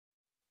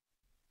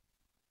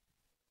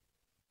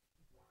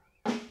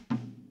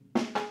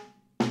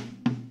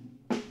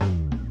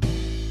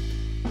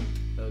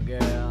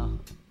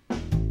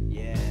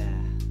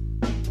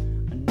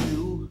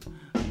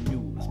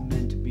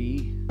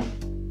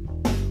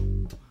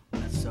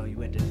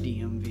at the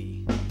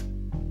DMV.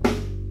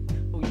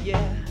 Oh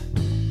yeah,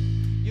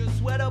 you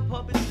sweater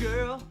puppets,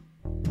 girl,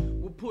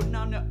 we're putting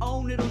on their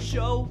own little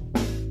show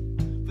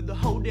for the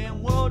whole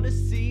damn world to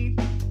see.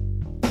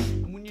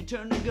 And when you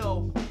turn to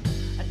go,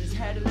 I just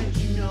had to let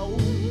you know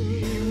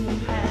you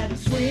had a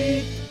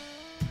sweet,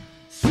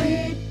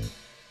 sweet,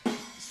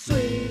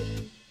 sweet,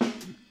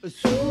 a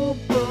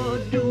super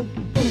duper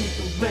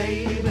duper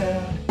baby.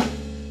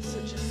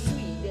 Such a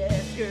sweet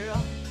ass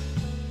girl.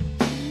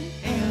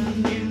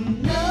 And you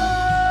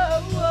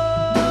know,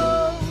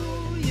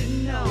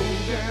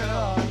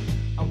 girl,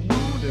 I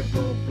want a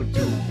duper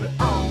duper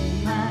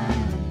on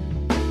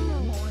mine.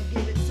 I wanna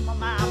give it some of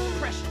my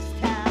precious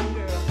time,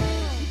 girl.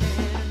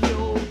 And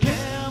your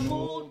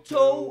camel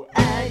toe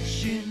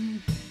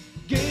action